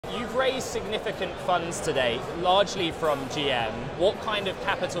raised significant funds today, largely from GM. What kind of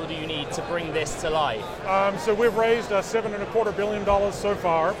capital do you need to bring this to life? So we've raised $7.25 billion so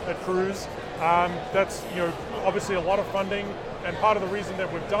far at Cruise. That's obviously a lot of funding, and part of the reason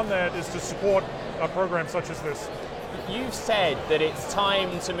that we've done that is to support programs such as this. You've said that it's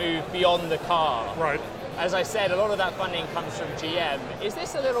time to move beyond the car. Right. As I said, a lot of that funding comes from GM. Is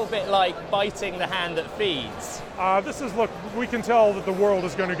this a little bit like biting the hand that feeds? Look, we can tell that the world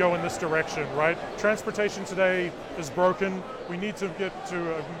is going to go in this direction, right? Transportation today is broken. We need to get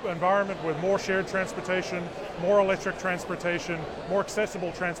to an environment with more shared transportation, more electric transportation, more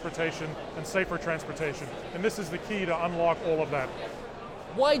accessible transportation, and safer transportation. And this is the key to unlock all of that.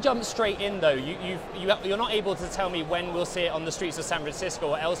 Why jump straight in though? You're not able to tell me when we'll see it on the streets of San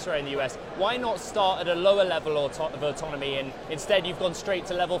Francisco or elsewhere in the US. Why not start at a lower level of autonomy and instead you've gone straight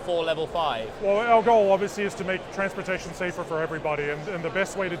to level 4, level 5? Well, our goal obviously is to make transportation safer for everybody, and the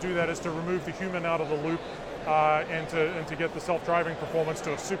best way to do that is to remove the human out of the loop and to get the self-driving performance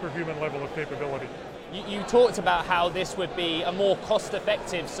to a superhuman level of capability. You talked about how this would be a more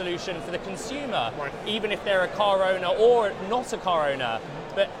cost-effective solution for the consumer, right, even if they're a car owner or not a car owner.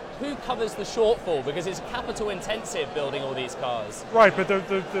 But who covers the shortfall? Because it's capital intensive building all these cars. Right, but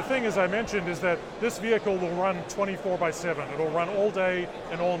the thing, as I mentioned, is that this vehicle will run 24/7. It'll run all day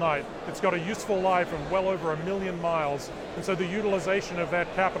and all night. It's got a useful life of well over 1 million miles. And so the utilization of that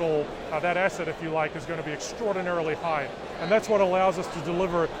capital, that asset, if you like, is going to be extraordinarily high. And that's what allows us to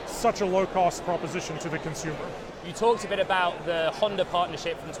deliver such a low-cost proposition to the consumer. You talked a bit about the Honda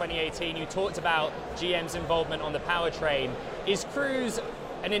partnership from 2018. You talked about GM's involvement on the powertrain. Is Cruise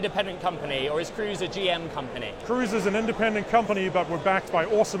an independent company, or is Cruise a GM company? Cruise is an independent company, but we're backed by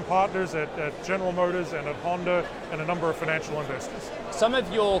awesome partners at General Motors and at Honda and a number of financial investors. Some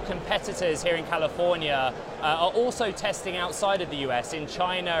of your competitors here in California are also testing outside of the US, in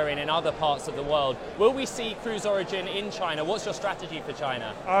China and in other parts of the world. Will we see Cruise Origin in China? What's your strategy for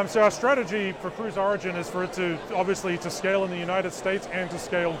China? So our strategy for Cruise Origin is for it to obviously to scale in the United States and to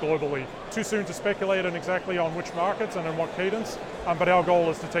scale globally. Too soon to speculate on exactly on which markets and in what cadence, but our goal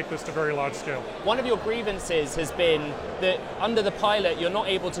is to take this to very large scale. One of your grievances has been that under the pilot you're not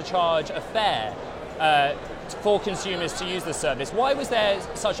able to charge a fare for consumers to use the service. Why was there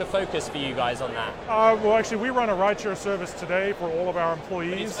such a focus for you guys on that? Well, actually, we run a rideshare service today for all of our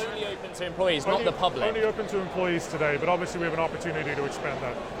employees. But it's only open to employees, not the public. Only open to employees today, but obviously we have an opportunity to expand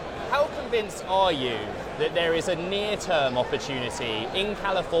that. How convinced are you that there is a near-term opportunity in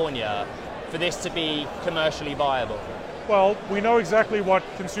California for this to be commercially viable? Well, we know exactly what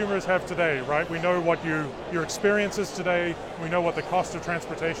consumers have today, right? We know what your experience is today. We know what the cost of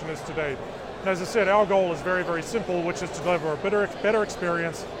transportation is today. And as I said, our goal is very, very simple, which is to deliver a better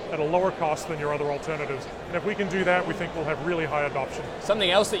experience at a lower cost than your other alternatives. And if we can do that, we think we'll have really high adoption.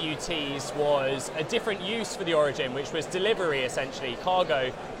 Something else that you teased was a different use for the Origin, which was delivery, essentially,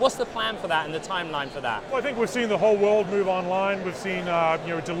 cargo. What's the plan for that and the timeline for that? Well, I think we've seen the whole world move online. We've seen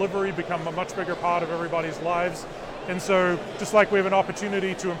delivery become a much bigger part of everybody's lives. And so, just like we have an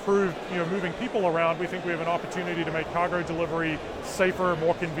opportunity to improve, moving people around, we think we have an opportunity to make cargo delivery safer,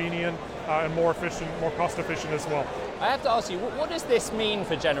 more convenient, and more efficient, more cost efficient as well. I have to ask you, what does this mean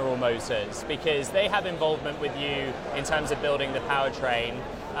for General Motors? Because they have involvement with you in terms of building the powertrain,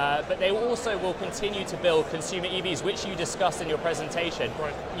 but they also will continue to build consumer EVs, which you discussed in your presentation.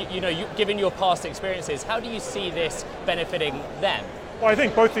 Right. Given your past experiences, how do you see this benefiting them? Well, I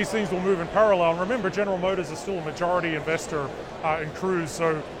think both these things will move in parallel. And remember, General Motors is still a majority investor in Cruise.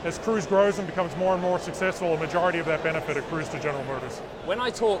 So as Cruise grows and becomes more and more successful, a majority of that benefit accrues to General Motors. When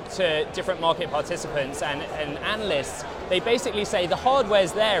I talk to different market participants and analysts, they basically say the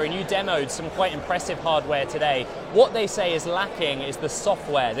hardware's there, and you demoed some quite impressive hardware today. What they say is lacking is the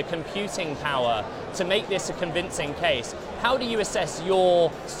software, the computing power to make this a convincing case. How do you assess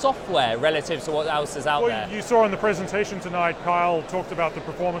your software relative to what else is out there? You saw in the presentation tonight, Kyle talked about the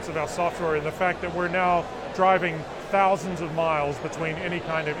performance of our software and the fact that we're now driving thousands of miles between any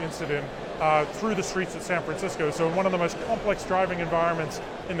kind of incident through the streets of San Francisco. So in one of the most complex driving environments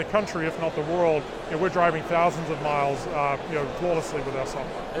in the country, if not the world, we're driving thousands of miles flawlessly with our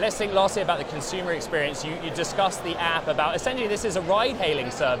software. And let's think lastly about the consumer experience. You discussed the app about, essentially this is a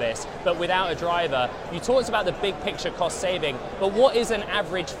ride-hailing service, but without a driver. You talked about the big picture cost saving, but what is an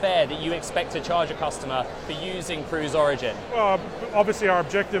average fare that you expect to charge a customer for using Cruise Origin? Obviously our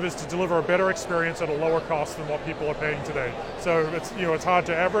objective is to deliver a better experience at a lower cost than what people are paying today. So it's hard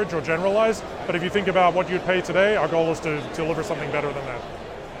to average or generalize, but if you think about what you'd pay today, our goal is to deliver something better than that.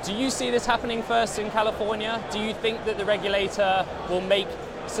 Do you see this happening first in California? Do you think that the regulator will make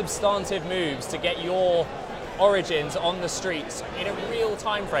substantive moves to get your Origins on the streets in a real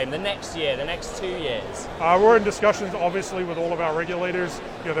time frame, the next year, the next 2 years? We're in discussions, obviously, with all of our regulators.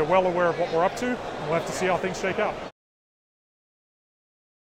 They're well aware of what we're up to, and we'll have to see how things shake out.